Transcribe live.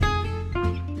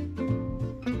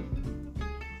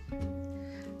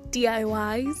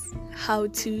DIYs,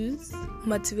 how-tos,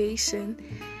 motivation,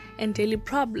 and daily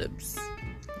problems.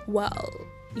 Well,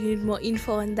 you need more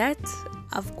info on that?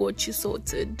 I've got you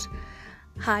sorted.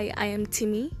 Hi, I am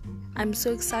Timmy. I'm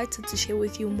so excited to share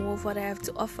with you more of what I have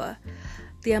to offer.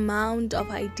 The amount of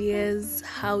ideas,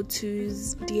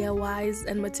 how-tos, DIYs,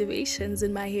 and motivations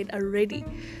in my head are ready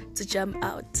to jump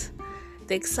out.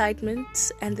 The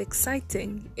excitement and the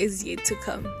exciting is yet to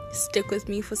come. Stick with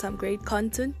me for some great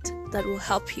content that will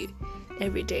help you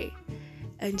every day.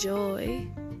 Enjoy.